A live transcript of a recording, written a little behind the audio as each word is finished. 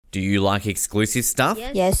Do you like exclusive stuff?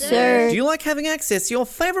 Yes, sir. Do you like having access to your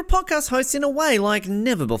favourite podcast hosts in a way like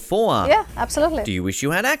never before? Yeah, absolutely. Do you wish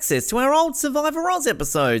you had access to our old Survivor Oz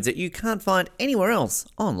episodes that you can't find anywhere else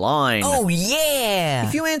online? Oh, yeah!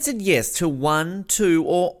 If you answered yes to one, two,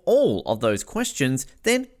 or all of those questions,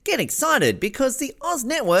 then get excited because the Oz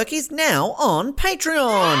Network is now on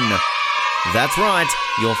Patreon. That's right,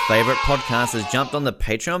 your favourite podcast has jumped on the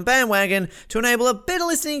Patreon bandwagon to enable a better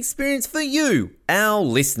listening experience for you, our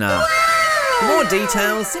listener. For more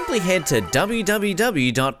details, simply head to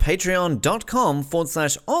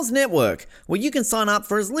www.patreon.com/Oz Network, where you can sign up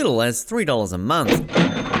for as little as $3 a month.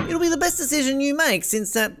 It'll be the best decision you make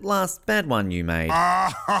since that last bad one you made.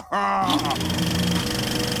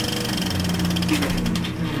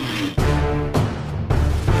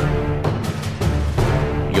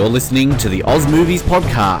 You're listening to the Oz Movies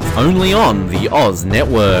Podcast, only on the Oz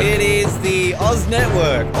Network. It is the Oz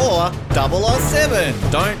Network, or 007.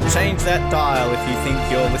 Don't change that dial if you think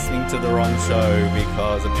you're listening to the wrong show,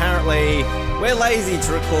 because apparently we're lazy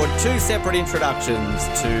to record two separate introductions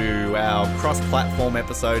to our cross-platform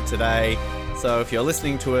episode today. So if you're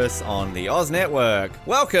listening to us on the Oz Network,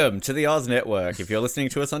 welcome to the Oz Network. If you're listening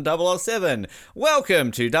to us on 007,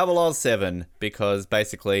 welcome to 007, because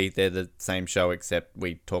basically they're the same show except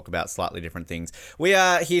we talk about slightly different things. We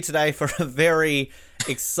are here today for a very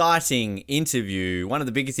exciting interview, one of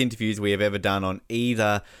the biggest interviews we have ever done on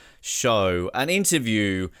either show. An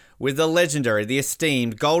interview with the legendary, the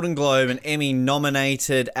esteemed Golden Globe and Emmy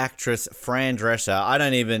nominated actress Fran Drescher. I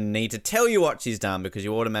don't even need to tell you what she's done because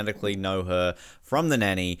you automatically know her from The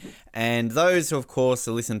Nanny. And those who, of course,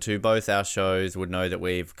 listen to both our shows would know that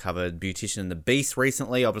we've covered Beautician and the Beast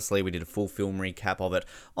recently. Obviously, we did a full film recap of it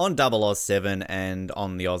on 007, and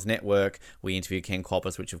on the Oz Network, we interviewed Ken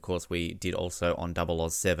Coppice, which, of course, we did also on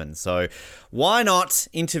 007. So why not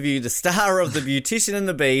interview the star of the Beautician and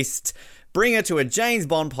the Beast, bring her to a James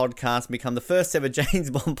Bond podcast, and become the first ever James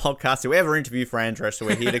Bond podcast to ever interview Fran Drescher.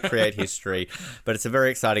 We're here to create history, but it's a very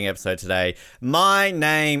exciting episode today. My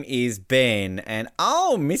name is Ben, and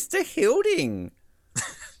Mr. Hilding.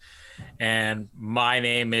 And my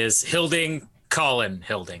name is Colin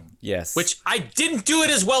Hilding. Yes. Which I didn't do it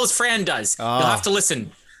as well as Fran does. You'll have to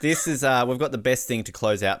listen. This is, we've got the best thing to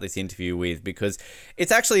close out this interview with, because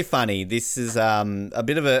it's actually funny. This is a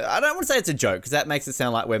bit of I don't want to say it's a joke, because that makes it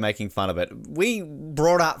sound like we're making fun of it. We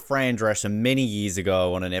brought up Fran Drescher many years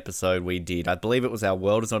ago on an episode we did. I believe it was our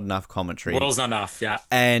World Is Not Enough commentary. World Is Not Enough, yeah.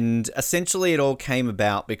 And essentially it all came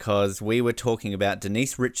about because we were talking about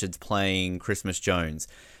Denise Richards playing Christmas Jones.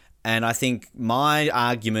 And I think my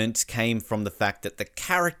argument came from the fact that the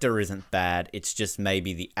character isn't bad, it's just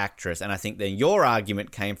maybe the actress. And I think then your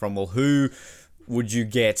argument came from, well, who would you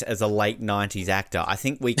get as a late 90s actor? I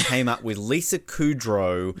think we came up with Lisa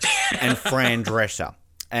Kudrow and Fran Drescher.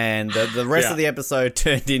 And the rest of the episode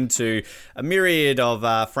turned into a myriad of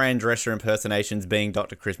Fran Drescher impersonations being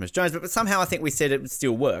Dr. Christmas Jones. But somehow I think we said it would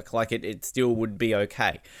still work. Like it still would be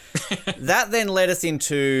okay. That then led us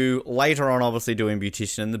into later on obviously doing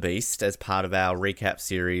Beautician and the Beast as part of our recap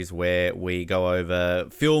series where we go over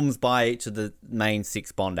films by each of the main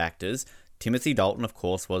 6 Bond actors. Timothy Dalton, of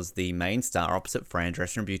course, was the main star opposite Fran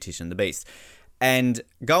Drescher in Beautician and the Beast. And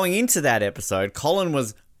going into that episode, Colin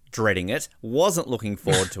was dreading it, wasn't looking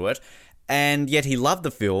forward to it, and yet he loved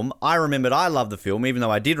the film. I remembered I loved the film, even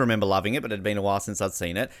though I did remember loving it, but it had been a while since I'd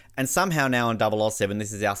seen it. And somehow now on 007,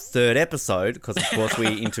 this is our 3rd episode, because of course we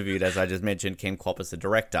interviewed, as I just mentioned, Ken Coppice, the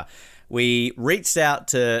director. We reached out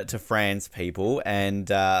to Fran's people, and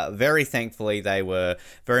very thankfully they were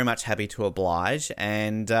very much happy to oblige.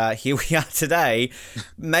 And here we are today,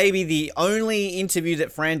 maybe the only interview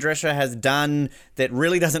that Fran Drescher has done that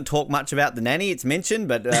really doesn't talk much about The Nanny. It's mentioned,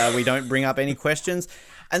 but we don't bring up any questions.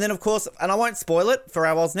 And then, of course, and I won't spoil it for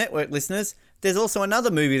our Oz Network listeners, there's also another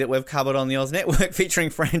movie that we've covered on the Oz Network featuring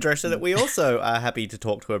Fran Drescher that we also are happy to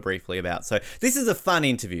talk to her briefly about. So this is a fun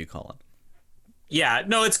interview, Colin. Yeah,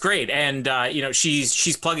 no, it's great. And,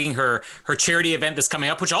 she's plugging her charity event that's coming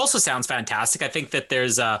up, which also sounds fantastic. I think that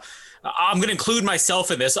there's I'm going to include myself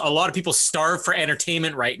in this. A lot of people starve for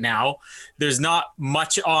entertainment right now. There's not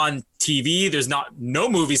much on TV. There's no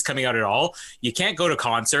movies coming out at all. You can't go to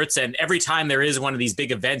concerts. And every time there is one of these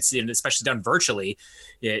big events, and especially done virtually,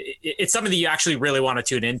 it's something that you actually really want to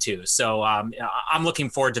tune into. So I'm looking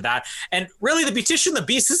forward to that. And really, The Beautician and the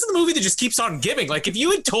Beast, this is the movie that just keeps on giving. Like, if you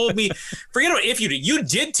had told me, forget about if you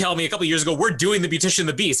did tell me a couple of years ago, we're doing The Beautician and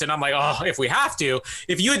the Beast. And I'm like, oh, if we have to.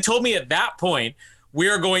 If you had told me at that point,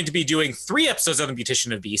 we're going to be doing 3 episodes of The Beautician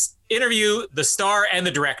and the Beast, interview the star and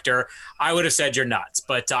the director, I would have said you're nuts.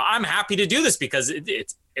 But I'm happy to do this because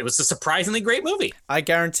it was a surprisingly great movie. I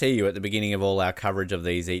guarantee you at the beginning of all our coverage of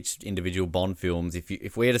these, each individual Bond films,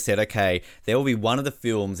 if we had said, okay, there will be one of the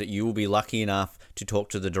films that you will be lucky enough to talk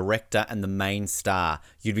to the director and the main star,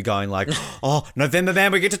 you'd be going like, oh, November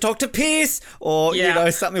Man, we get to talk to Pierce, or,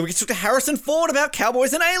 something, we get to talk to Harrison Ford about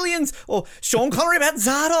cowboys and aliens, or Sean Connery about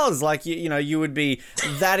Zardoz. Like, you would be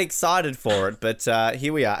that excited for it. But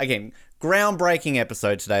here we are. Again, groundbreaking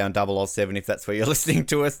episode today on 007, if that's where you're listening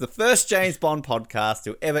to us. The first James Bond podcast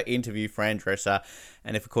to ever interview Fran Drescher.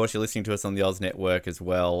 And if, of course, you're listening to us on the Oz Network as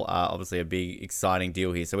well, obviously a big, exciting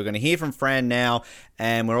deal here. So we're going to hear from Fran now,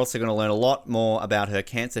 and we're also going to learn a lot more about her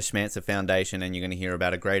Cancer Schmancer Foundation, and you're going to hear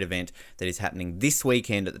about a great event that is happening this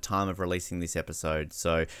weekend at the time of releasing this episode.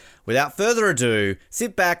 So without further ado,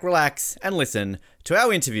 sit back, relax, and listen to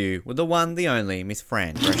our interview with the one, the only, Miss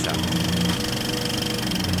Fran Drescher.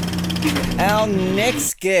 Our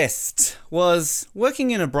next guest was working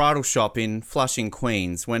in a bridal shop in Flushing,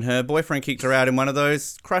 Queens, when her boyfriend kicked her out in one of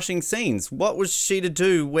those crushing scenes. What was she to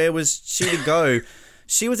do? Where was she to go?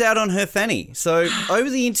 She was out on her fanny. So over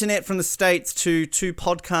the internet from the States to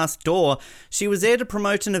podcast door, she was there to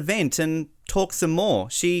promote an event and talk some more.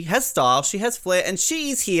 She has style, she has flair, and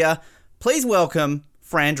she's here. Please welcome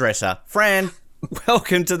Fran Drescher. Fran,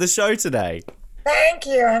 welcome to the show today. Thank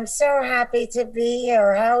you. I'm so happy to be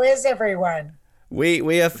here. How is everyone?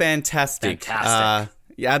 We are fantastic. Yeah,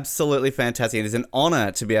 absolutely fantastic. It is an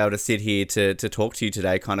honor to be able to sit here to talk to you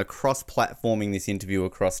today, kind of cross-platforming this interview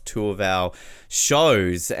across two of our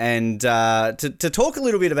shows, and to talk a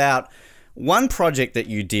little bit about one project that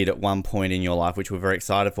you did at one point in your life, which we're very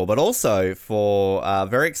excited for, but also for a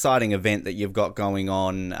very exciting event that you've got going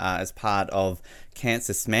on as part of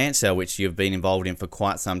Cancer Schmancer, which you've been involved in for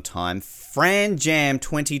quite some time, Fran Jam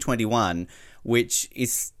 2021, which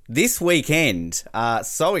is this weekend.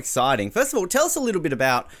 So exciting. First of all, tell us a little bit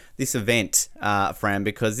about this event, Fran,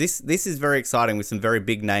 because this is very exciting with some very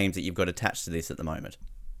big names that you've got attached to this at the moment.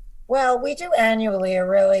 Well, we do annually a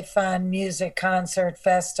really fun music concert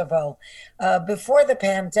festival. Before the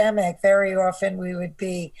pandemic, very often we would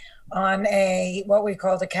be on what we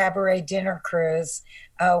called a cabaret dinner cruise,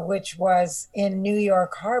 which was in New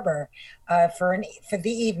York Harbor for the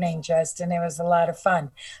evening just, and it was a lot of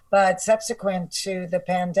fun. But subsequent to the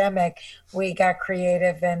pandemic, we got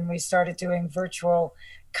creative and we started doing virtual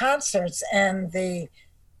concerts. And the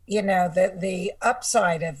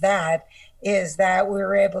upside of that is that we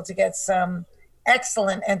were able to get some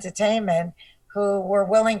excellent entertainment who were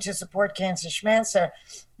willing to support Cancer Schmancer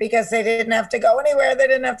because they didn't have to go anywhere. They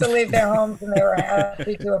didn't have to leave their homes, and they were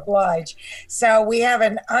happy to oblige. So we have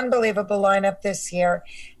an unbelievable lineup this year.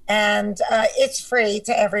 And it's free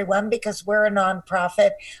to everyone because we're a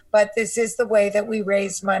nonprofit, but this is the way that we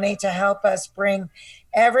raise money to help us bring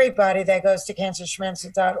everybody that goes to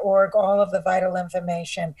cancerschmancer.org all of the vital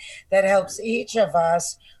information that helps each of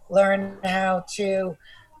us learn how to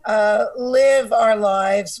live our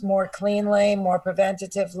lives more cleanly, more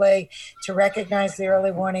preventatively, to recognize the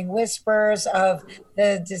early warning whispers of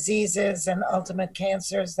the diseases and ultimate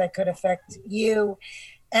cancers that could affect you,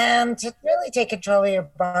 and to really take control of your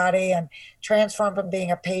body and transform from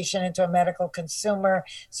being a patient into a medical consumer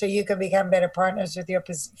so you can become better partners with your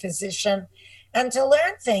physician, and to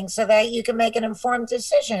learn things so that you can make an informed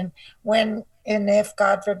decision when and if,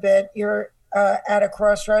 God forbid, you're at a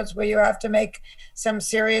crossroads where you have to make some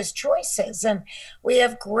serious choices. And we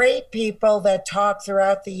have great people that talk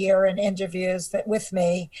throughout the year in interviews with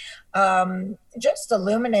me, just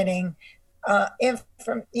illuminating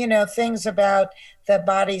things about the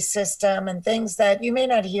body system and things that you may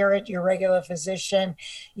not hear at your regular physician,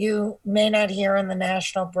 you may not hear in the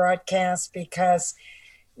national broadcast because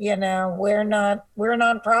we're a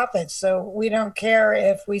nonprofit, so we don't care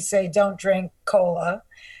if we say don't drink cola,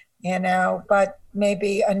 but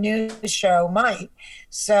maybe a news show might.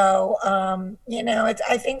 So,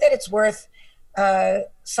 I think that it's worth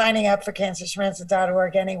signing up for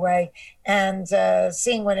cancerschmancer.org anyway and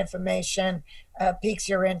seeing what information piques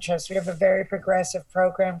your interest. We have a very progressive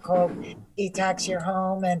program called Detox Your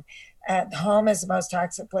Home, and home is the most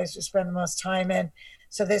toxic place we spend the most time in.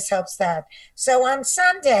 So this helps that. So on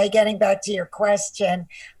Sunday, getting back to your question,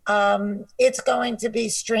 it's going to be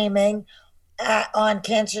streaming on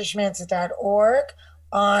cancerschmancer.org,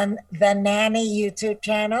 on the Nanny YouTube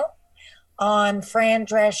channel, on Fran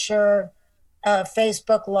Drescher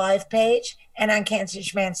Facebook Live page, and on Cancer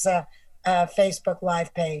Schmancer Facebook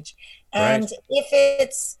Live page. And right. If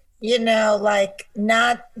it's,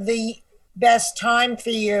 not the best time for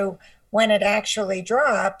you when it actually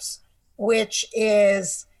drops, which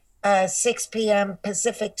is 6 p.m.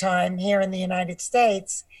 Pacific time here in the United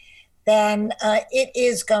States, then it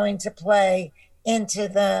is going to play into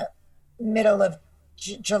the middle of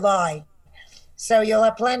July. So you'll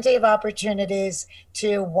have plenty of opportunities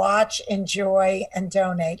to watch, enjoy, and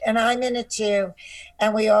donate. And I'm in it too.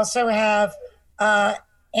 And we also have Ann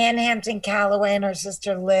Hampton Calloway and her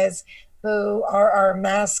sister Liz, who are our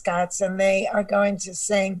mascots, and they are going to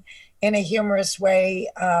sing in a humorous way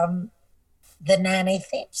the Nanny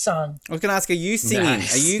theme song. I was going to ask, are you singing?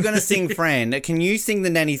 Nice. Are you going to sing, Fran? Can you sing the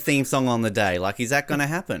Nanny theme song on the day? Like, is that going to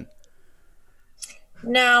happen?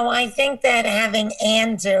 No, I think that having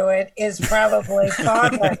Anne do it is probably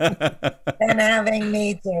farther than having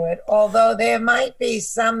me do it. Although there might be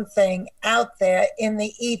something out there in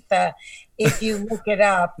the ether, if you look it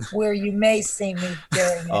up, where you may see me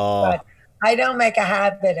doing it. But I don't make a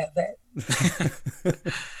habit of it.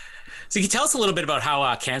 So can you tell us a little bit about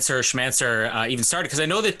how Cancer Schmancer even started? Because I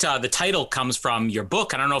know that the title comes from your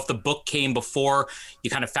book. I don't know if the book came before you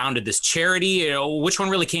kind of founded this charity. You know, which one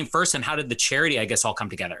really came first, and how did the charity, I guess, all come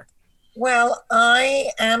together? Well, I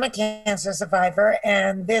am a cancer survivor,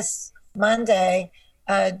 and this Monday,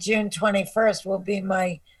 June 21st, will be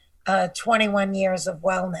my 21 years of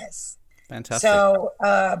wellness. Fantastic. So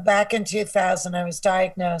back in 2000, I was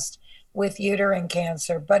diagnosed with uterine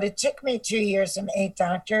cancer, but it took me 2 years and 8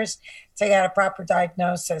 doctors to get a proper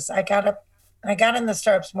diagnosis. I got in the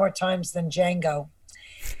stirrups more times than Django.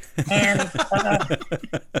 And,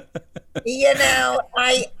 you know,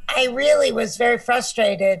 I really was very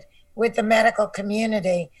frustrated with the medical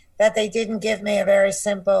community that they didn't give me a very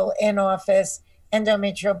simple in-office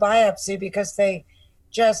endometrial biopsy, because they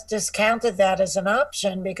just discounted that as an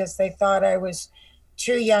option because they thought I was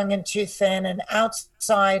too young and too thin and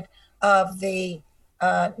outside of the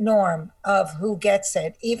norm of who gets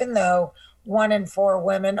it, even though 1 in 4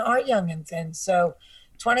 women are young and thin. So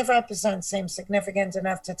 25% seems significant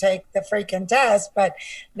enough to take the freaking test, but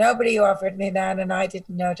nobody offered me that, and I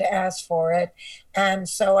didn't know to ask for it. And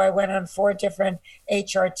so I went on 4 different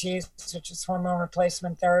HRTs, which is hormone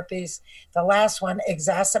replacement therapies. The last one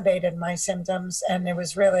exacerbated my symptoms, and it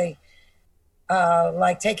was really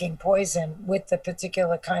like taking poison with the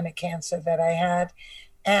particular kind of cancer that I had.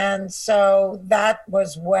 And so that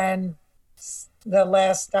was when the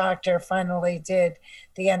last doctor finally did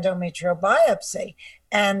the endometrial biopsy.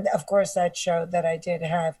 And of course, that showed that I did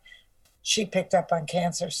have, she picked up on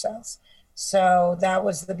cancer cells. So that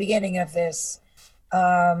was the beginning of this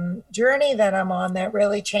journey that I'm on that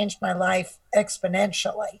really changed my life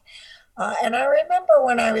exponentially. And I remember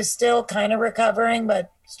when I was still kind of recovering,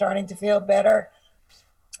 but starting to feel better,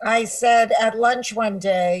 I said at lunch one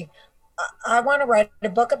day, I want to write a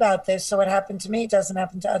book about this so what happened to me doesn't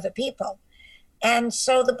happen to other people. And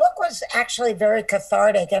so the book was actually very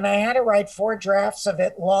cathartic, and I had to write 4 drafts of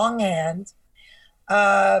it longhand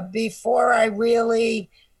before I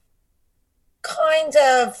really kind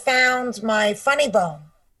of found my funny bone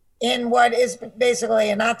in what is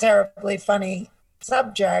basically a not terribly funny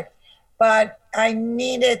subject, but I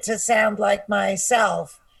needed to sound like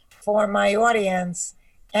myself for my audience.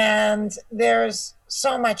 And there's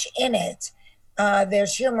so much in it.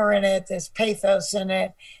 There's humor in it. There's pathos in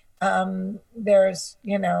it. There's,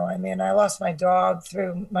 you know, I mean, I lost my dog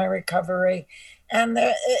through my recovery. And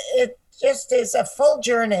it just is a full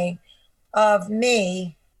journey of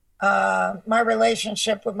me, my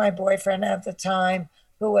relationship with my boyfriend at the time,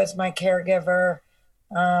 who was my caregiver,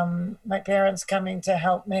 my parents coming to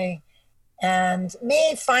help me, and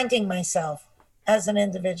me finding myself as an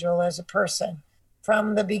individual, as a person,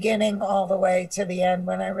 from the beginning all the way to the end,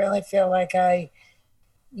 when I really feel like I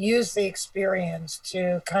use the experience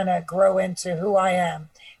to kind of grow into who I am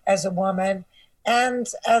as a woman and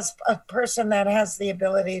as a person that has the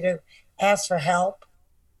ability to ask for help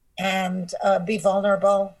and be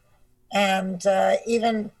vulnerable and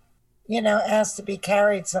even, you know, ask to be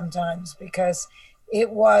carried sometimes, because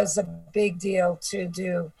it was a big deal to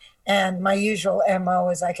do. And my usual MO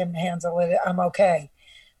is I can handle it. I'm okay.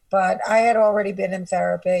 But I had already been in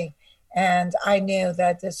therapy, and I knew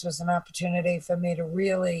that this was an opportunity for me to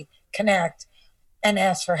really connect and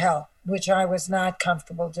ask for help, which I was not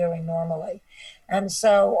comfortable doing normally. And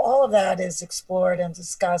so all of that is explored and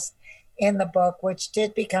discussed in the book, which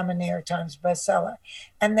did become a New York Times bestseller.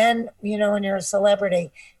 And then, you know, when you're a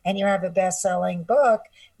celebrity and you have a best-selling book,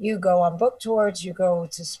 you go on book tours, you go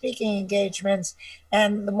to speaking engagements.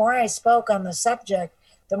 And the more I spoke on the subject,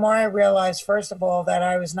 the more I realized, first of all, that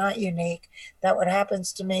I was not unique, that what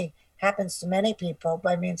happens to me happens to many people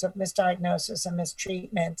by means of misdiagnosis and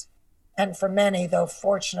mistreatment. And for many, though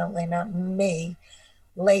fortunately not me,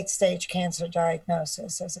 late stage cancer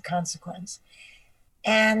diagnosis as a consequence.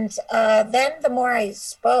 And then the more I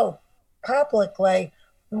spoke publicly,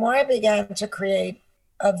 the more I began to create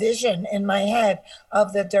a vision in my head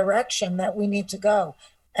of the direction that we need to go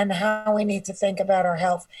and how we need to think about our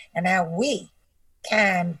health and how we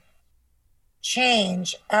can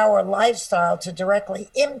change our lifestyle to directly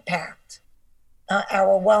impact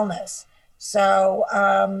our wellness. So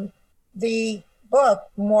the book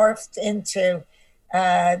morphed into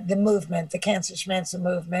the movement, the Cancer Schmancer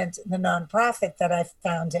movement, the nonprofit that I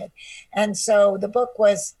founded. And so the book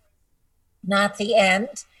was not the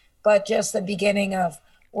end, but just the beginning of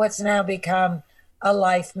what's now become a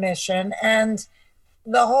life mission. And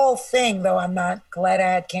the whole thing, though I'm not glad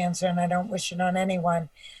I had cancer and I don't wish it on anyone,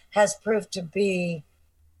 has proved to be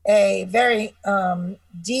a very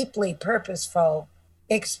deeply purposeful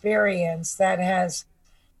experience that has,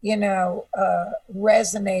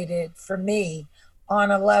 resonated for me on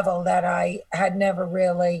a level that I had never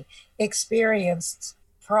really experienced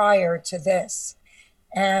prior to this.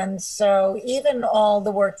 And so even all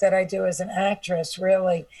the work that I do as an actress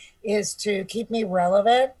really is to keep me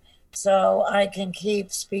relevant so I can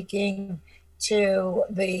keep speaking to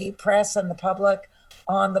the press and the public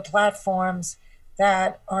on the platforms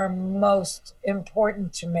that are most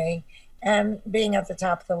important to me. And being at the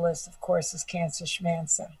top of the list, of course, is Cancer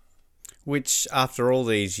Schmancer. Which, after all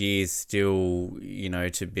these years, still,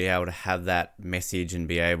 to be able to have that message and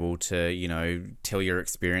be able to, tell your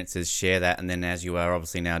experiences, share that, and then as you are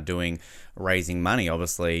obviously now doing, raising money,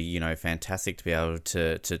 obviously, fantastic to be able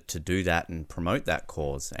to do that and promote that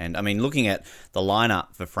cause. And I mean, looking at the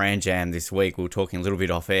lineup for Fran Jam this week, we were talking a little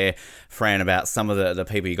bit off air, Fran, about some of the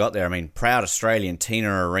people you got there. I mean, proud Australian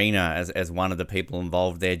Tina Arena as one of the people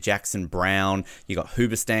involved there, Jackson Brown, you got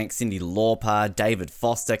Hoobastank, Cyndi Lauper, David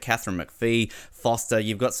Foster, Catherine McPhee, Foster.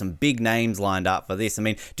 You've got some big names lined up for this. I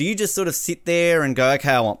mean, do you just sort of sit there and go,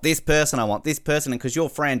 okay, I want this person, and because you're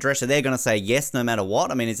Fran Drescher, they're going to say yes no matter what?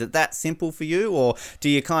 I mean, is it that simple for you, or do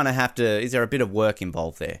you kind of have to, is there a bit of work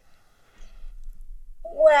involved there?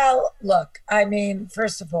 Well, look, I mean,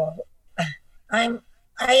 first of all, I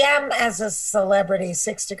am, as a celebrity,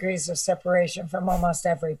 6 degrees of separation from almost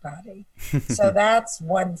everybody. So that's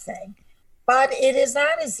one thing. But it is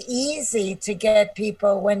not as easy to get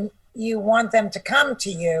people when you want them to come to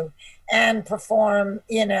you and perform,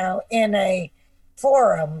 in a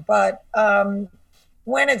forum. But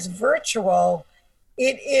when it's virtual,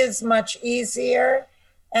 it is much easier.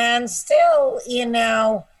 And still,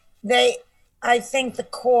 I think the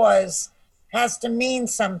cause has to mean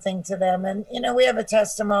something to them. And, we have a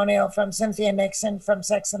testimonial from Cynthia Nixon from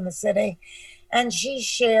Sex and the City. And she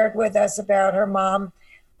shared with us about her mom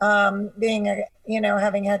being,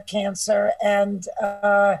 having had cancer. And,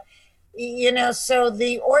 so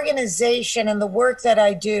the organization and the work that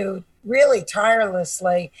I do really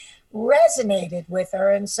tirelessly resonated with her.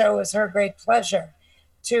 And so it was her great pleasure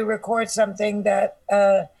to record something that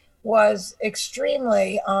was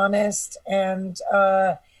extremely honest and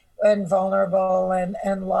vulnerable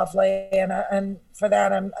and lovely. And for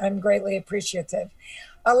that, I'm greatly appreciative.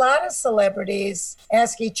 A lot of celebrities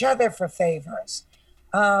ask each other for favors.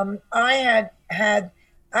 I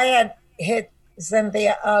had hit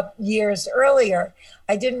Cynthia up years earlier.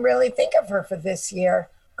 I didn't really think of her for this year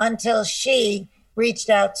until she reached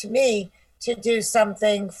out to me to do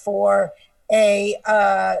something for a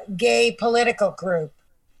gay political group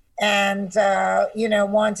and,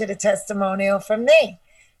 wanted a testimonial from me.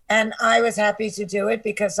 And I was happy to do it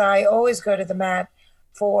because I always go to the mat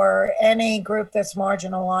for any group that's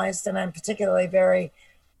marginalized. And I'm particularly very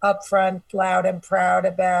upfront, loud, and proud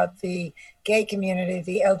about the gay community,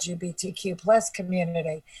 the LGBTQ plus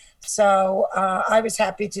community. So I was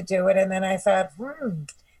happy to do it. And then I thought,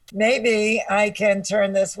 maybe I can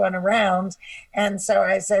turn this one around. And so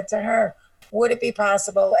I said to her, would it be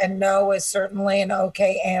possible? And no is certainly an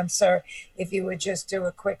okay answer. If you would just do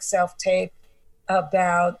a quick self-tape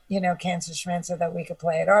about, Cancer Schmancer that we could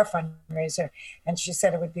play at our fundraiser. And she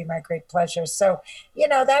said it would be my great pleasure. So,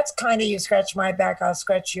 that's kind of, you scratch my back, I'll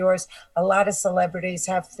scratch yours. A lot of celebrities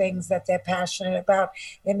have things that they're passionate about.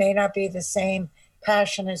 It may not be the same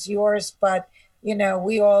passion as yours, but,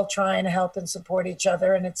 we all try and help and support each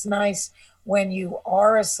other. And it's nice when you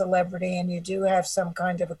are a celebrity and you do have some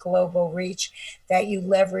kind of a global reach that you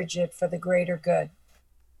leverage it for the greater good.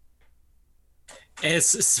 It's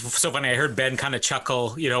so funny. I heard Ben kind of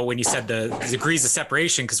chuckle, when you said the degrees of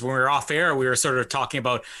separation, because when we were off air, we were sort of talking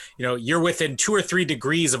about, you're within 2 or 3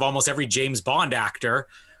 degrees of almost every James Bond actor,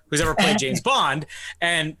 who's ever played James Bond.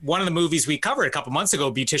 And one of the movies we covered a couple months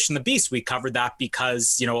ago, Beautician and the Beast, we covered that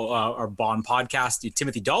because, you know, our Bond podcast,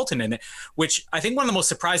 Timothy Dalton in it, which I think one of the most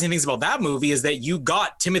surprising things about that movie is that you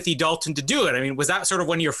got Timothy Dalton to do it. I mean, was that sort of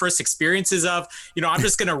one of your first experiences of, you know, I'm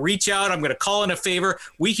just going to reach out, I'm going to call in a favor,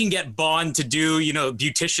 we can get Bond to do, you know,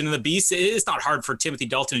 Beautician and the Beast? It's not hard for Timothy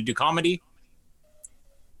Dalton to do comedy.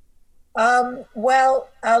 Well,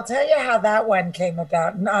 I'll tell you how that one came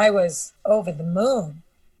about. And I was over the moon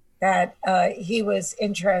that he was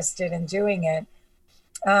interested in doing it.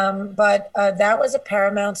 But that was a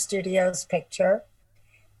Paramount Studios picture.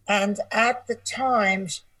 And at the time,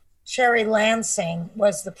 Sherry Lansing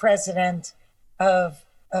was the president of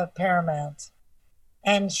Paramount.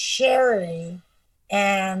 And Sherry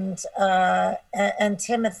and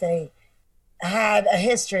Timothy had a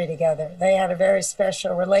history together. They had a very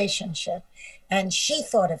special relationship. And she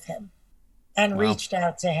thought of him and reached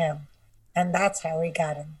out to him. And that's how he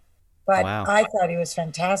got him. But I thought he was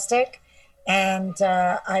fantastic. And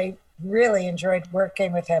I really enjoyed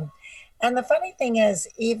working with him. And the funny thing is,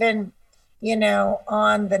 even, you know,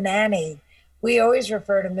 on The Nanny, we always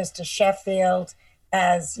refer to Mr. Sheffield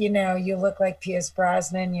as, you know, you look like Pierce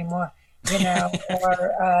Brosnan, you more, you know,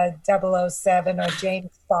 or 007 or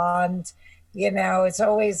James Bond. You know, it's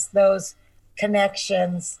always those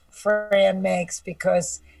connections Fran makes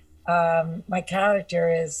because my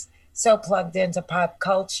character is so plugged into pop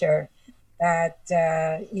culture that,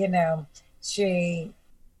 you know, she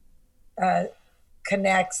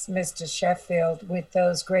connects Mr. Sheffield with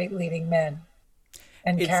those great leading men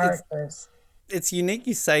and characters. It's unique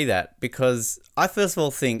you say that because I first of all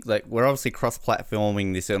think like we're obviously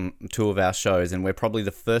cross-platforming this two of our shows, and we're probably the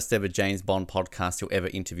first ever James Bond podcast to ever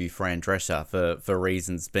interview Fran Drescher for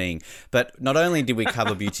reasons being. But not only did we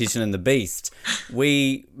cover Beautician and the Beast,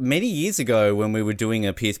 we many years ago when we were doing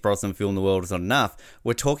a Pierce Brosnan film, The World Is Not Enough,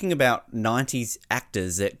 we're talking about 90s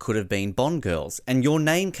actors that could have been Bond girls, and your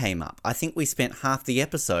name came up. I think we spent half the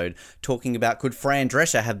episode talking about could Fran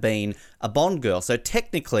Drescher have been a Bond girl. So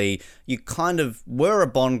technically, you kind of were a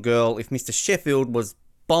Bond girl if Mr. Sheffield was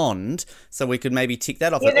Bond, so we could maybe tick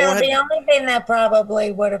that off. You know, the only thing that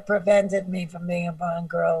probably would have prevented me from being a Bond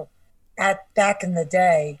girl back in the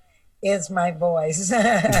day is my voice.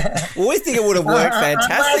 Well, we think it would have worked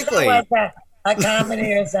fantastically. Like a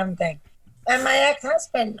comedy or something. And my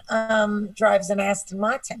ex-husband drives an Aston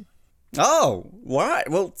Martin. Oh, right.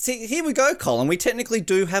 Well, see, here we go, Colin. We technically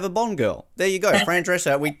do have a Bond girl. There you go. Fran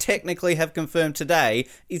Drescher, we technically have confirmed today,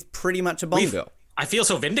 is pretty much a Bond girl. I feel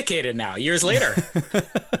so vindicated now, years later.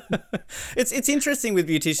 It's interesting with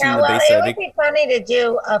Beautician and the the Beast. It would be funny to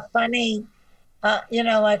do a funny, you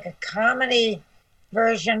know, like a comedy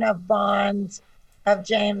version of Bond, of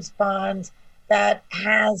James Bond, that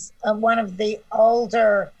has one of the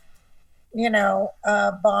older, you know,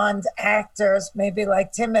 Bond actors, maybe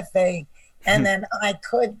like Timothy, and then I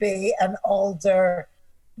could be an older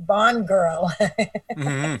Bond girl.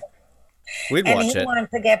 Mm-hmm. We'd watch it. And he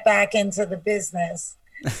wanted to get back into the business,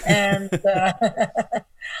 and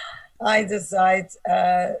I decided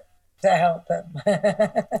to help him.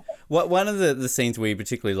 One of the scenes we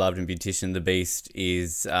particularly loved in Beautician and the Beast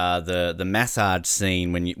is the massage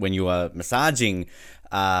scene when you are massaging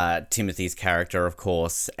Timothy's character, of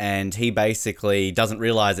course, and he basically doesn't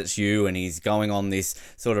realize it's you, and he's going on this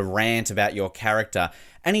sort of rant about your character,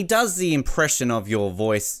 and he does the impression of your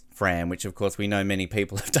voice, Fran, which of course we know many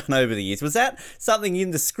people have done over the years. Was that something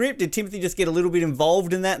in the script? Did Timothy just get a little bit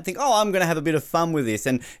involved in that and think, oh, I'm going to have a bit of fun with this?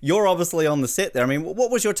 And you're obviously on the set there. I mean,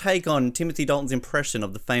 what was your take on Timothy Dalton's impression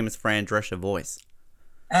of the famous Fran Drescher voice?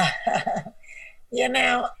 You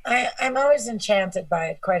know, I'm always enchanted by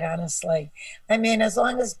it, quite honestly. I mean, as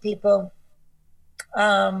long as people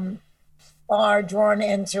are drawn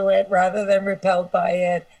into it rather than repelled by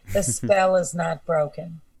it, the spell is not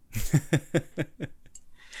broken.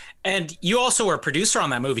 And you also were a producer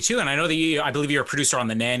on that movie too, and I know that I believe you're a producer on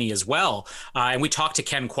The Nanny as well. And we talked to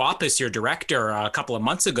Ken Kwapis, your director, a couple of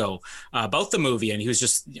months ago about the movie, and he was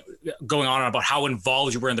just going on about how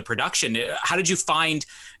involved you were in the production. How did you find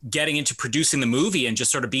getting into producing the movie and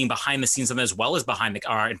just sort of being behind the scenes of it as well as behind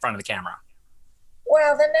in front of the camera?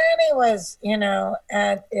 Well, The Nanny was, you know,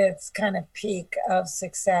 at its kind of peak of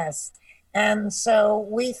success, and so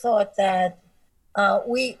we thought that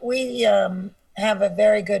we have a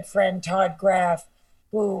very good friend, Todd Graff,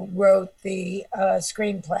 who wrote the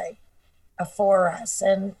screenplay for us.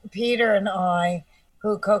 And Peter and I,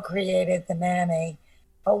 who co-created The Nanny,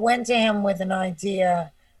 went to him with an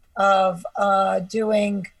idea of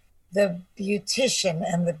doing the Beautician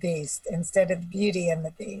and the Beast instead of Beauty and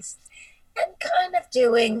the Beast, and kind of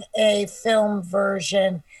doing a film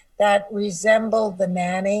version that resembled The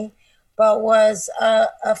Nanny, but was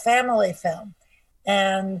a family film.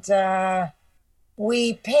 And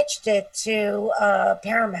we pitched it to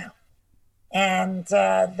Paramount, and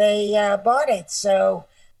they bought it. So,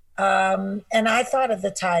 and I thought of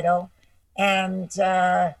the title, and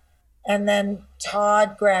then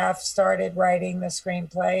Todd Graff started writing the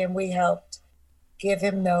screenplay, and we helped give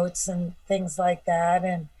him notes and things like that,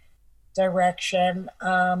 and direction.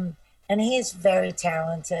 And he's very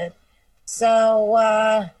talented.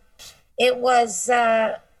 So it was,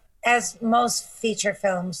 as most feature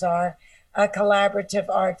films are, a collaborative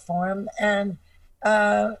art form. And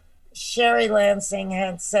Sherry Lansing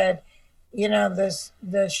had said, you know,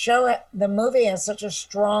 the movie has such a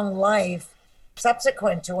strong life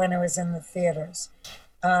subsequent to when it was in the theaters.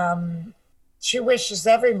 She wishes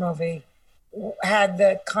every movie had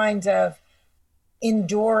the kind of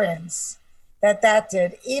endurance that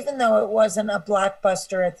did, even though it wasn't a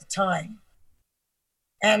blockbuster at the time.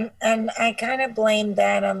 And I kind of blame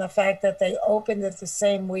that on the fact that they opened it the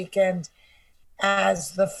same weekend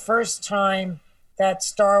as the first time that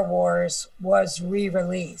Star Wars was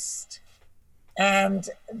re-released. And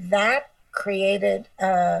that created,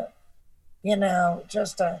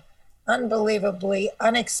 just a unbelievably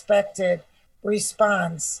unexpected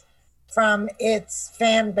response from its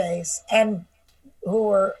fan base, and who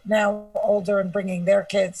are now older and bringing their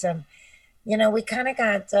kids. And, we kind of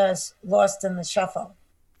got lost in the shuffle.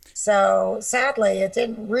 So sadly, it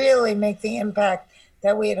didn't really make the impact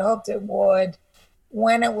that we had hoped it would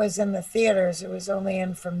when it was in the theaters. It was only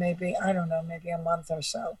in for maybe a month or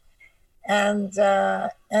so. And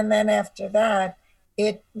then after that,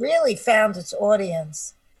 it really found its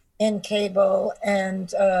audience in cable and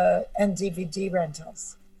DVD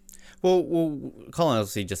rentals. Well, Colin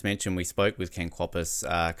obviously just mentioned we spoke with Ken Kwapis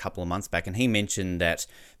a couple of months back, and he mentioned that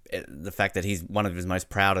the fact that he's one of his most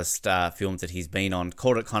proudest films that he's been on,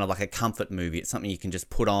 called it kind of like a comfort movie. It's something you can just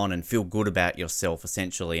put on and feel good about yourself,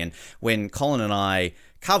 essentially. And when Colin and I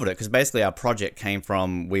covered it, because basically our project came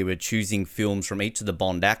from, we were choosing films from each of the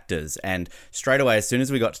Bond actors, and straight away, as soon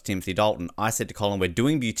as we got to Timothy Dalton, I said to Colin, we're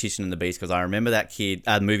doing Beautician and the Beast, because I remember that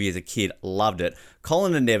movie as a kid, loved it.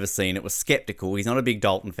 Colin had never seen it, was skeptical. He's not a big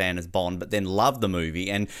Dalton fan as Bond, but then loved the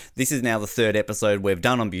movie. And this is now the third episode we've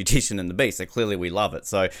done on Beautician and the Beast, so clearly we love it.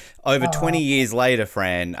 So over 20 years later,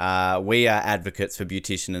 Fran, we are advocates for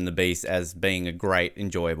Beautician and the Beast as being a great,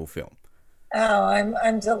 enjoyable film. Oh,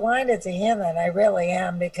 I'm delighted to hear that. I really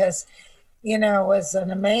am, because, it was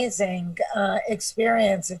an amazing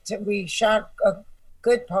experience. We shot a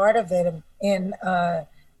good part of it in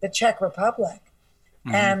the Czech Republic.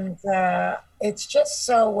 Mm-hmm. And it's just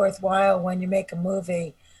so worthwhile when you make a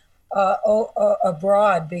movie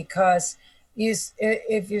abroad, because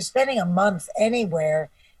if you're spending a month anywhere,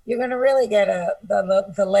 you're going to really get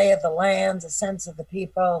the lay of the land, a sense of the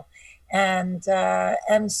people. And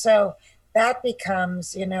so that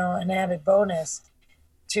becomes, an added bonus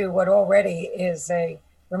to what already is a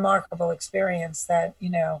remarkable experience, that,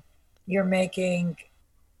 you're making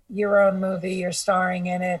your own movie, you're starring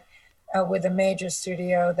in it with a major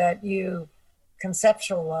studio that you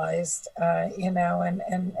conceptualized,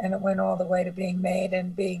 and it went all the way to being made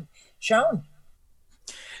and being shown.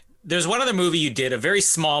 There's one other movie you did, a very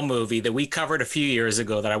small movie that we covered a few years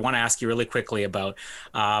ago, that I want to ask you really quickly about.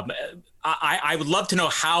 I would love to know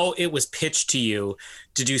how it was pitched to you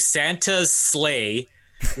to do Santa's Sleigh,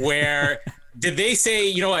 where did they say,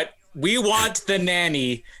 you know what, we want the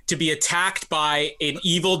nanny to be attacked by an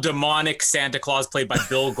evil demonic Santa Claus played by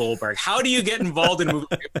Bill Goldberg? How do you get involved in a movie?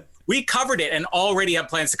 We covered it and already have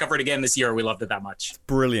plans to cover it again this year. We loved it that much.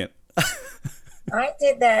 Brilliant. I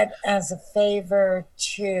did that as a favor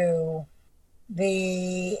to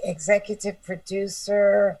the executive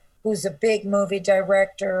producer, who's a big movie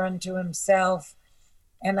director unto himself.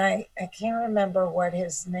 And I can't remember what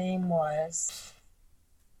his name was.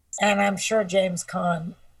 And I'm sure James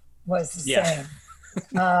Caan was the same.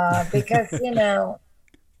 Because,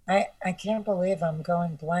 I can't believe I'm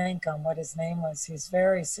going blank on what his name was. He's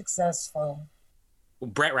very successful.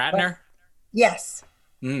 Brett Ratner? Yes.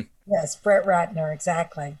 Yes, Brett Ratner,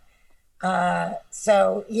 exactly.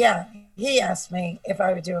 So, yeah, he asked me if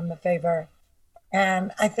I would do him the favor.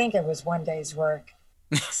 And I think it was one day's work.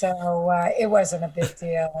 So it wasn't a big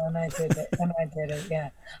deal. And I did it, yeah.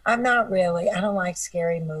 I don't like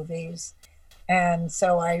scary movies. And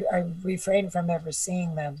so I refrain from ever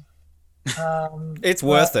seeing them. It's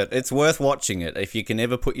worth it. It's worth watching it if you can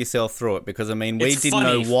ever put yourself through it, because I mean, we It's didn't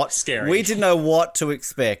funny, know what scary. we didn't know what to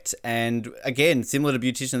expect, and again, similar to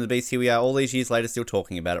Beautician and the Beast, here we are all these years later still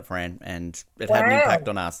talking about it, Fran, and it had an impact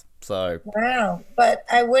on us. So wow, but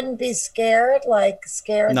I wouldn't be scared,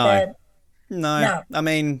 that. no. I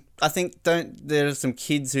mean, I think there are some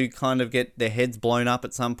kids who kind of get their heads blown up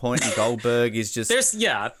at some point, and Goldberg is just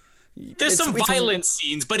there's some violent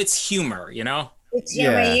scenes, but it's humor, you know. It's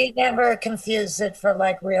humor. You never confuse it for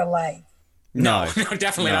like real life. No,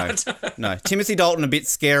 definitely not. No, Timothy Dalton a bit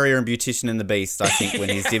scarier in Beautician and the Beast, I think, when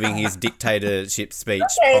he's giving his dictatorship speech.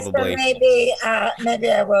 Okay, probably. So maybe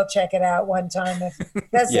I will check it out one time.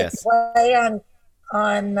 Does it play on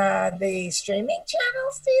the streaming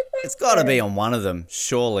channels? Do you think it's got to be on one of them,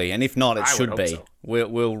 surely? And if not, it should be. So.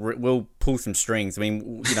 We'll pull some strings. I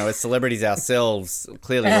mean, you know, as celebrities ourselves,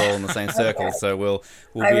 clearly we're all in the same circle, so we'll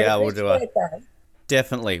be able to.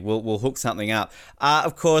 Definitely. We'll hook something up.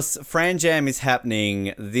 Of course, Fran Jam is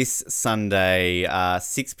happening this Sunday,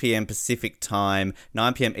 6 p.m. Pacific time,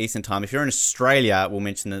 9 p.m. Eastern time. If you're in Australia, we'll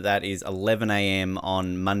mention that is 11 a.m.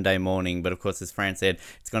 on Monday morning. But of course, as Fran said,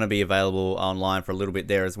 it's going to be available online for a little bit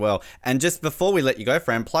there as well. And just before we let you go,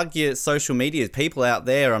 Fran, plug your social medias. People out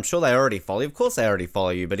there, I'm sure they already follow you. Of course they already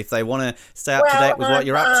follow you. But if they want to stay up to date with what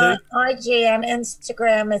you're up to. IG on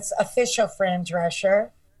Instagram, it's official Fran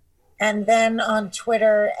Drescher. And then on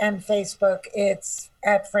Twitter and Facebook, it's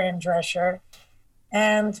at Fran Drescher.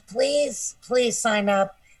 And please sign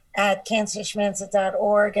up at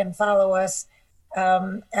cancerschmanza.org and follow us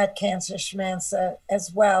at Cancer Schmanza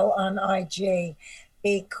as well on IG,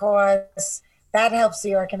 because that helps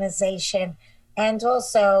the organization. And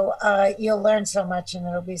also, you'll learn so much and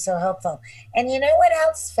it'll be so helpful. And you know what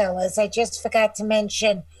else, fellas? I just forgot to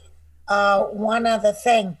mention one other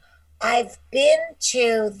thing. I've been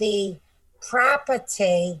to the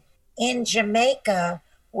property in Jamaica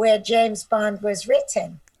where James Bond was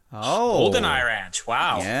written. Oh. GoldenEye Ranch.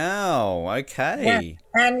 Wow. Yeah, okay. Yeah.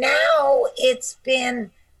 And now it's been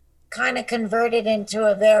kind of converted into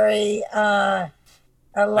a very kind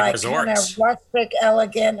of rustic,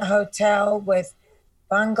 elegant hotel with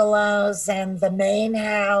bungalows and the main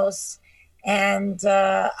house. And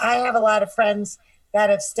I have a lot of friends that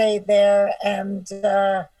have stayed there,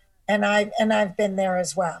 and I've been there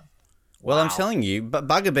as well. Well, wow. I'm telling you, but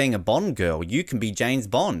bugger being a Bond girl, you can be James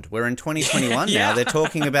Bond. We're in 2021 now. They're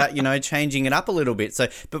talking about, changing it up a little bit. So,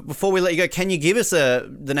 but before we let you go, can you give us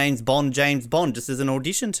the names Bond, James Bond, just as an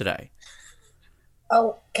audition today?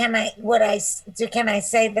 Oh, can I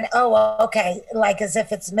say that? Oh, okay. Like as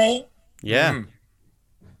if it's me? Yeah. Mm.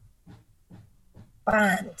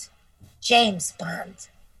 Bond. James Bond.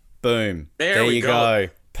 Boom. There you go.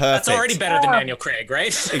 Perfect. That's already better than Daniel Craig,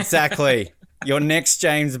 right? Exactly. Your next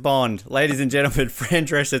James Bond. Ladies and gentlemen, Fran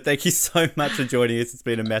Drescher, thank you so much for joining us. It's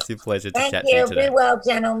been a massive pleasure to chat to you today. Be well,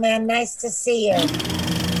 gentlemen. Nice to see you.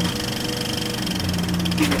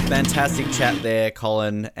 Fantastic chat there,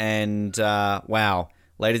 Colin. And wow,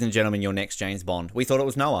 ladies and gentlemen, your next James Bond. We thought it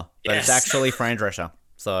was Noah, but It's actually Fran Drescher.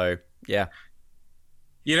 So, yeah.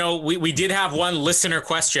 We did have one listener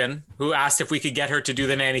question who asked if we could get her to do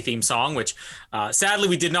the Nanny theme song, which sadly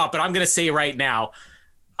we did not, but I'm going to say right now,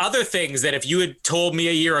 other things that if you had told me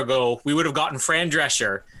a year ago, we would have gotten Fran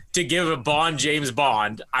Drescher to give a Bond James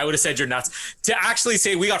Bond, I would have said you're nuts. To actually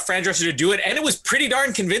say we got Fran Drescher to do it, and it was pretty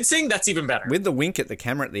darn convincing, that's even better. With the wink at the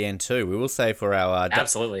camera at the end too. We will say for our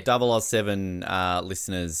absolutely 007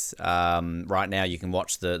 listeners, right now you can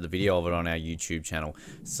watch the video of it on our YouTube channel.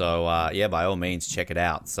 So by all means check it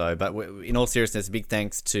out. So, but in all seriousness, big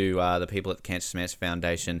thanks to the people at the Cancer Smash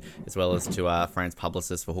Foundation, as well as to Fran's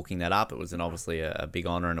publicist for hooking that up. It was obviously a big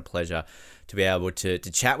honor and a pleasure to be able to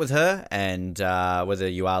chat with her, and whether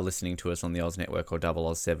you are listening to us on the Oz Network or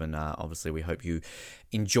 007, obviously we hope you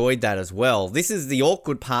enjoyed that as well. This is the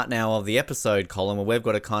awkward part now of the episode, Colin, where we've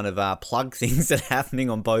got to kind of plug things that are happening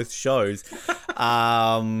on both shows. The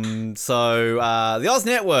Oz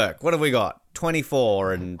Network, what have we got?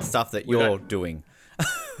 24 and stuff that you're doing.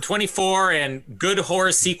 24 and Good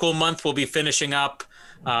Horror Sequel Month will be finishing up.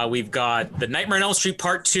 We've got The Nightmare on Elm Street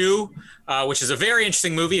Part 2, which is a very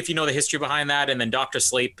interesting movie if you know the history behind that, and then Dr.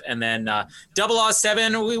 Sleep, and then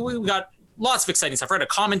 007. We got lots of exciting stuff. We're at a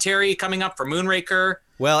commentary coming up for Moonraker.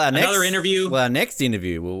 Well, our next interview. Well, our next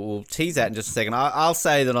interview, we'll tease that in just a second. I'll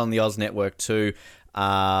say that on the Oz Network too.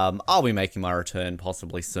 I'll be making my return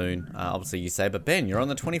possibly soon. Obviously, you say, but Ben, you're on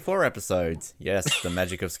the 24 episodes. Yes, the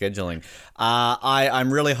magic of scheduling.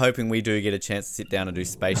 I'm really hoping we do get a chance to sit down and do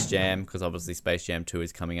Space Jam, because obviously Space Jam 2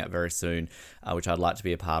 is coming out very soon, which I'd like to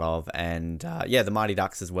be a part of. And the Mighty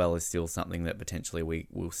Ducks as well is still something that potentially we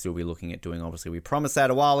will still be looking at doing. Obviously, we promised that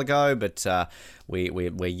a while ago, but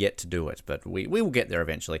we're yet to do it. But we will get there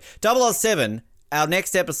eventually. 007. Our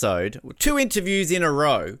next episode, 2 interviews in a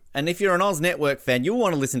row. And if you're an Oz Network fan, you'll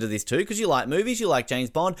want to listen to this too, because you like movies, you like James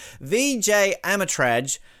Bond. VJ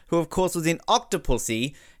Amatraj, who of course was in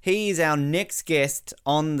Octopussy, he is our next guest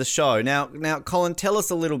on the show. Now, Colin, tell us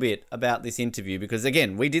a little bit about this interview, because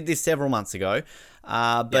again, we did this several months ago.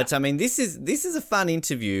 I mean, this is a fun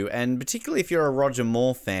interview, and particularly if you're a Roger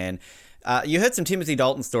Moore fan. You heard some Timothy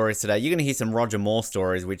Dalton stories today. You're going to hear some Roger Moore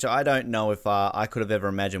stories, which I don't know if I could have ever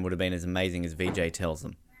imagined would have been as amazing as VJ tells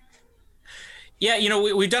them. Yeah,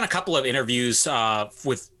 we've done a couple of interviews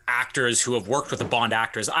with actors who have worked with the Bond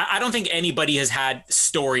actors. I don't think anybody has had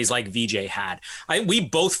stories like VJ had. We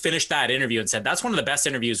both finished that interview and said, that's one of the best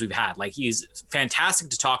interviews we've had. Like, he's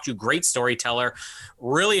fantastic to talk to, great storyteller,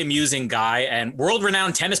 really amusing guy, and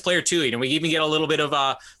world-renowned tennis player too. We even get a little bit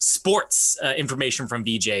of sports information from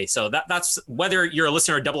VJ. So that's, whether you're a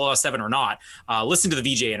listener of 007 or not, listen to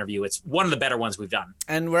the VJ interview. It's one of the better ones we've done.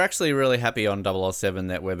 And we're actually really happy on 007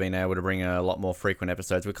 that we've been able to bring a lot more frequent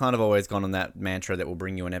episodes. We've kind of always gone on that mantra that we'll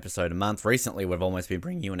bring you an episode a month. Recently, we've almost been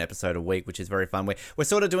bringing you an episode a week, which is very fun. We're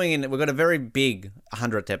sort of doing, we've got a very big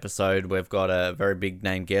 100th episode. We've got a very big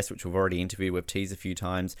name guest, which we've already interviewed. We've teased a few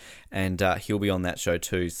times, and he'll be on that show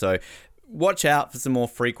too. So watch out for some more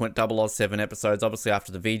frequent 007 episodes. Obviously,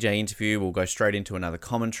 after the VJ interview, we'll go straight into another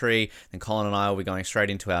commentary. Then Colin and I will be going straight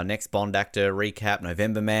into our next Bond actor recap,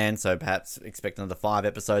 November Man. So perhaps expect another 5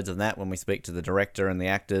 episodes of that when we speak to the director and the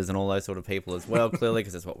actors and all those sort of people as well, clearly,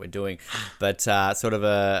 because that's what we're doing. But sort of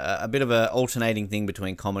a bit of an alternating thing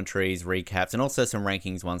between commentaries, recaps, and also some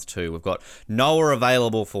rankings ones too. We've got Noah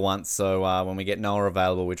available for once. So when we get Noah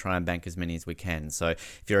available, we try and bank as many as we can. So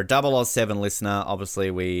if you're a 007 listener, obviously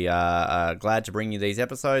we glad to bring you these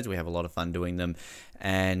episodes. We have a lot of fun doing them,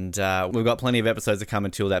 and we've got plenty of episodes to come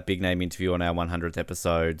until that big name interview on our 100th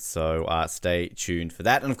episode, so stay tuned for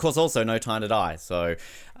that. And of course also No Time to Die, so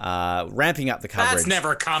ramping up the coverage. That's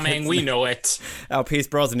never coming. We know it. Our Pierce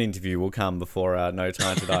Brosnan interview will come before No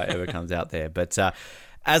Time to Die ever comes out there. But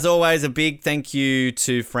as always, a big thank you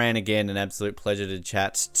to Fran again. An absolute pleasure to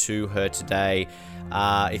chat to her today.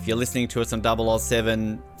 If you're listening to us on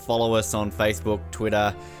 007, follow us on Facebook,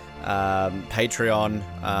 Twitter, Patreon.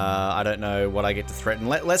 I don't know what I get to threaten.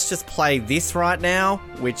 Let's just play this right now,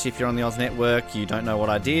 which if you're on the Oz Network, you don't know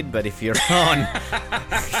what I did, but if you're on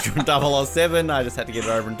 007, I just had to get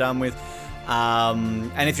it over and done with.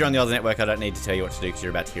 And if you're on the Oz Network, I don't need to tell you what to do, because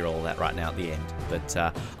you're about to hear all of that right now at the end.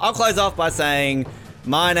 But I'll close off by saying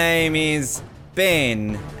my name is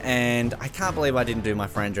Ben, and I can't believe I didn't do my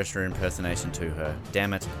Fran Drescher impersonation to her.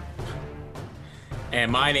 Damn it. And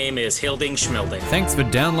my name is Hilding Schmilding. Thanks for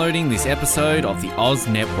downloading this episode of the Oz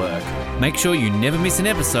Network. Make sure you never miss an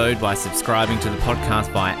episode by subscribing to the podcast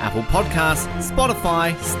via Apple Podcasts,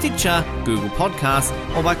 Spotify, Stitcher, Google Podcasts,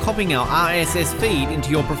 or by copying our RSS feed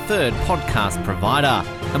into your preferred podcast provider.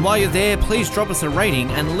 And while you're there, please drop us a rating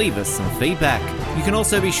and leave us some feedback. You can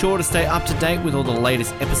also be sure to stay up to date with all the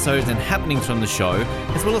latest episodes and happenings from the show,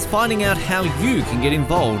 as well as finding out how you can get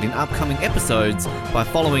involved in upcoming episodes by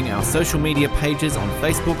following our social media pages on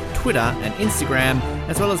Facebook, Twitter, and Instagram,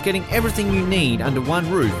 as well as getting everything you need under one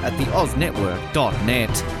roof at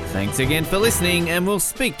theoznetwork.net. Thanks again for listening, and we'll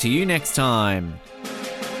speak to you next time.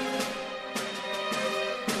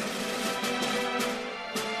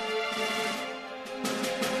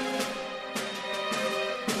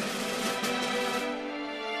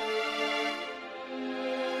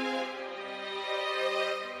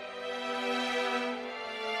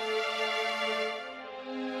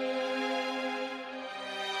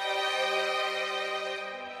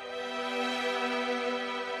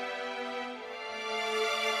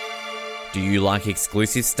 Do you like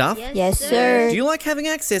exclusive stuff? Yes, sir. Do you like having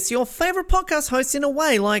access to your favourite podcast hosts in a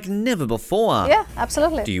way like never before? Yeah,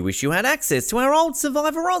 absolutely. Do you wish you had access to our old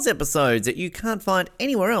Survivor Oz episodes that you can't find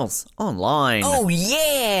anywhere else online? Oh,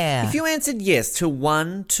 yeah! If you answered yes to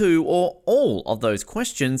 1, 2, or all of those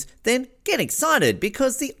questions, then get excited,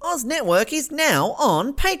 because the Oz Network is now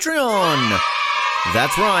on Patreon.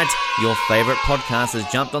 That's right, your favourite podcast has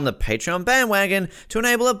jumped on the Patreon bandwagon to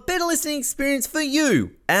enable a better listening experience for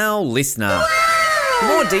you, our listener. For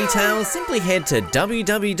more details, simply head to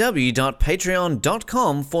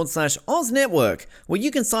www.patreon.com/OzNetwork, where you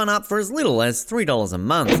can sign up for as little as $3 a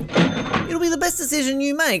month. It'll be the best decision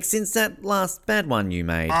you make since that last bad one you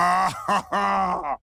made.